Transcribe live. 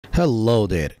Hello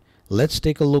there. Let's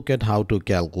take a look at how to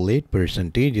calculate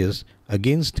percentages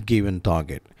against given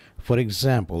target. For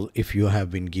example, if you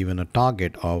have been given a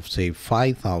target of say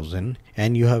 5,000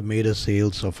 and you have made a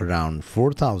sales of around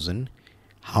 4,000,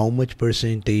 how much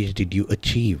percentage did you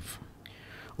achieve?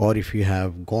 Or if you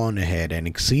have gone ahead and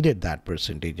exceeded that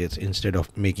percentages, instead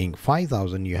of making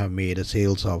 5,000, you have made a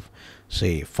sales of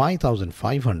say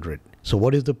 5,500. So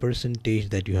what is the percentage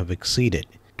that you have exceeded?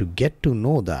 To get to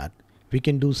know that, we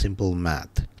can do simple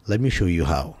math. Let me show you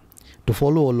how. To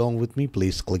follow along with me,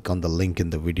 please click on the link in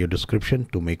the video description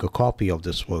to make a copy of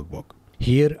this workbook.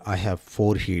 Here I have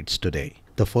 4 sheets today.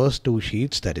 The first 2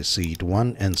 sheets, that is sheet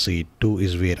 1 and sheet 2,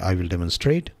 is where I will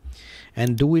demonstrate,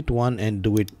 and do it 1 and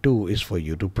do it 2 is for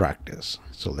you to practice.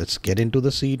 So let's get into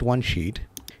the sheet 1 sheet.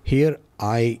 Here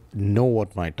I know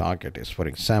what my target is. For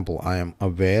example, I am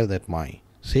aware that my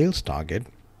sales target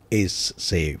is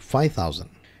say 5,000.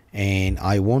 And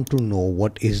I want to know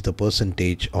what is the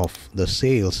percentage of the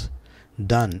sales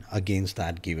done against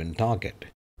that given target.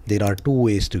 There are 2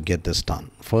 ways to get this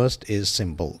done. First is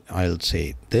simple. I'll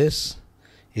say this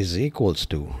is equals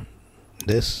to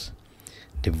this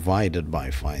divided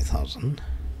by 5,000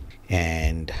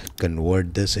 and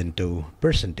convert this into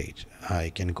percentage.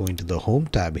 I can go into the home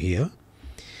tab here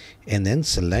and then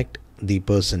select the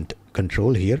percent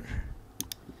control here.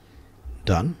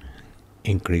 Done.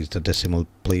 Increase the decimal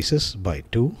places by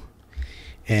 2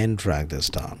 and drag this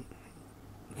down.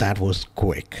 That was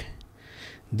quick.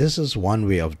 This is one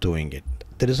way of doing it.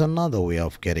 There is another way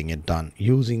of getting it done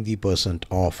using the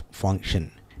PercentOf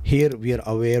function. Here we are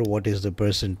aware what is the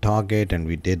percent target and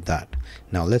we did that.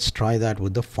 Now let's try that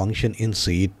with the function in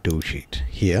sheet 2 sheet.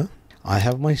 Here I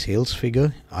have my sales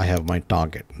figure, I have my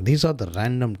target. These are the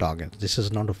random targets. This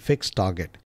is not a fixed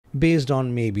target. Based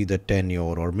on maybe the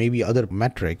tenure or maybe other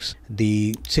metrics,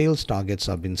 the sales targets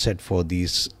have been set for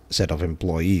these set of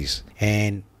employees.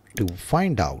 And to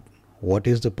find out what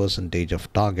is the percentage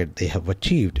of target they have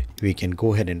achieved, we can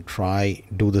go ahead and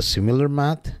do the similar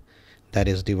math. That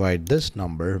is, divide this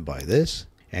number by this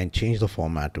and change the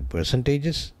format to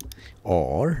percentages.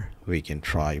 Or we can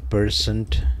try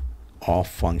PercentOf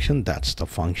function. That's the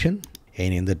function.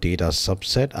 And in the data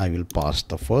subset, I will pass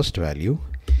the first value.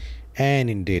 And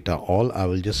in data all, I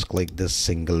will just click this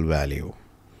single value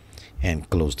and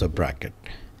close the bracket.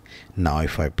 Now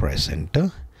if I press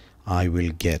enter, I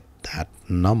will get that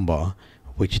number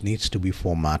which needs to be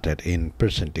formatted in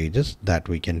percentages. That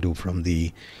we can do from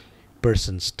the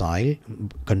percent style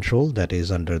control that is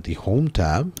under the home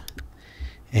tab.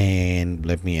 And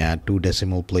let me add 2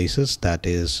 decimal places. That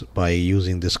is by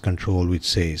using this control which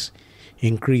says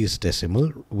increase decimal,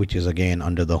 which is again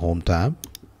under the home tab.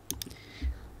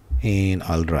 And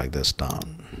I'll drag this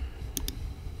down.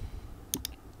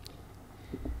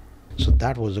 So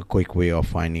that was a quick way of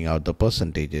finding out the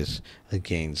percentages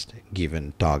against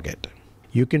given target.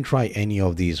 You can try any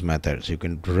of these methods. You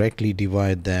can directly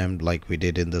divide them like we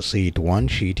did in the sheet 1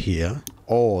 sheet here,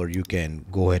 or you can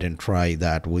go ahead and try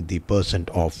that with the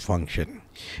PercentOf function.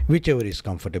 Whichever is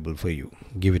comfortable for you,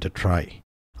 give it a try.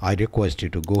 I request you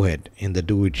to go ahead in the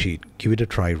do it sheet, give it a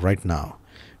try right now.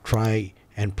 Try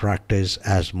and practice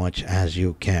as much as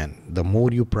you can. The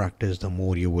more you practice, the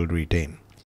more you will retain.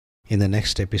 In the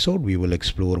next episode, we will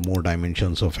explore more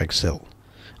dimensions of Excel.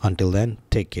 Until then,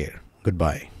 take care.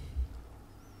 Goodbye.